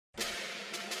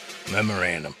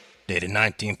Memorandum, dated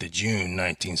 19th of June,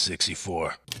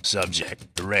 1964.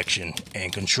 Subject, direction,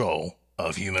 and control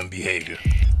of human behavior.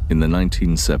 In the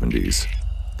 1970s,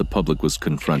 the public was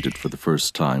confronted for the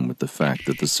first time with the fact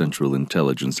that the Central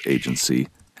Intelligence Agency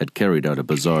had carried out a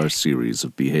bizarre series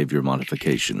of behavior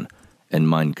modification and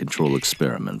mind control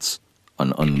experiments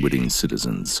on unwitting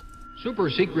citizens.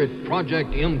 Super-secret Project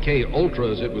MK Ultra,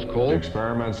 as it was called.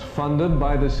 Experiments funded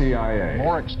by the CIA.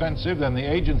 More expensive than the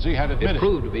agency had admitted. It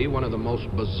proved to be one of the most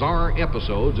bizarre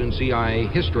episodes in CIA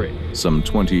history. Some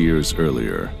 20 years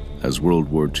earlier, as World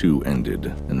War II ended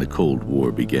and the Cold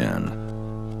War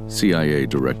began, CIA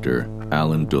Director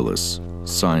Alan Dulles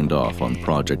signed off on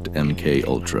Project MK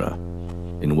Ultra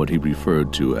in what he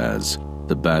referred to as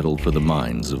the battle for the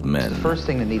minds of men. The first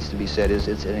thing that needs to be said is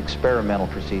it's an experimental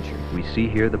procedure. We see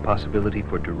here the possibility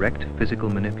for direct physical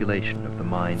manipulation of the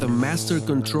mind. The master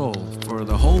control for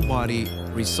the whole body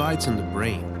resides in the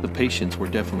brain. The patients were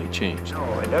definitely changed.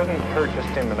 No, it doesn't hurt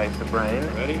to stimulate the brain.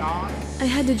 Ready, on? I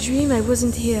had a dream I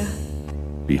wasn't here.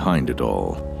 Behind it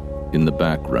all, in the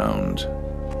background,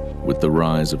 with the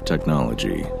rise of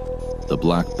technology, the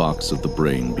black box of the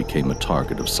brain became a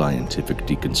target of scientific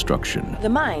deconstruction. The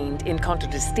mind, in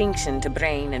contradistinction to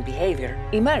brain and behavior,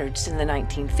 emerged in the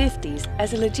 1950s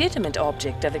as a legitimate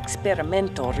object of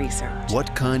experimental research.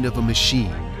 What kind of a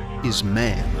machine is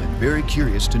man? I'm very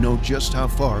curious to know just how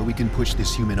far we can push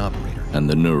this human operator. And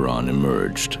the neuron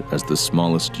emerged as the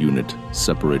smallest unit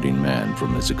separating man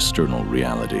from his external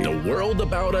reality. The world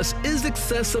about us is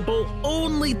accessible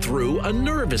only through a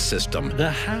nervous system. The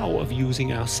how of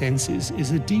using our senses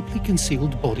is a deeply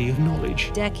concealed body of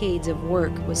knowledge. Decades of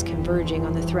work was converging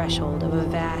on the threshold of a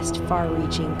vast,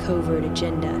 far-reaching covert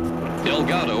agenda.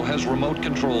 Delgado has remote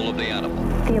control of the animal.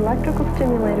 The electrical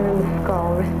stimulator in the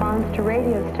skull responds to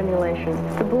radio stimulation.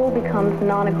 The bull becomes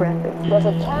non-aggressive. Does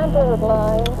it tamper with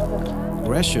mind?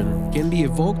 Aggression can be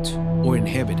evoked or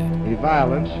inhibited. The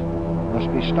violence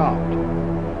must be stopped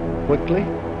quickly,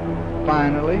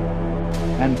 finally,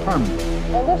 and permanently.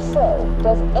 And if so,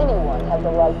 does anyone have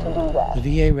the right to do that?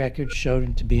 The VA records showed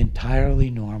him to be entirely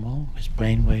normal. His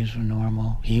brain waves were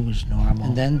normal. He was normal.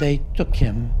 And then they took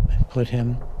him and put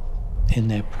him in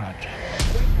their project.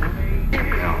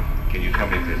 Now, can you tell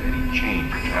me if there's any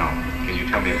change now? Can you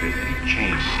tell me if there's any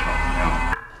change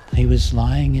now? He was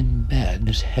lying in bed.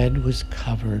 His head was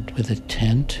covered with a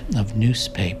tent of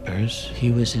newspapers.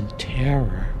 He was in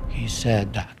terror. He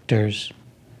said, "Doctors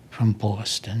from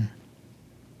Boston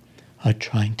are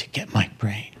trying to get my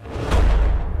brain."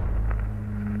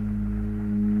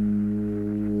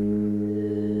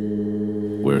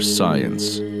 Where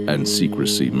science and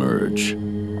secrecy merge.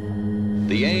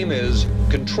 The aim is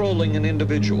controlling an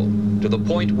individual to the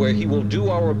point where he will do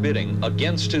our bidding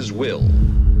against his will.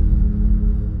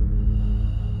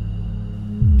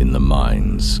 In the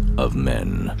minds of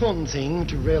men. One thing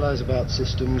to realize about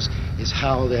systems is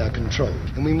how they are controlled.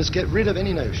 And we must get rid of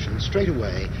any notion straight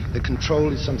away that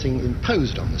control is something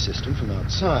imposed on the system from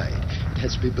outside. It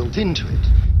has to be built into it.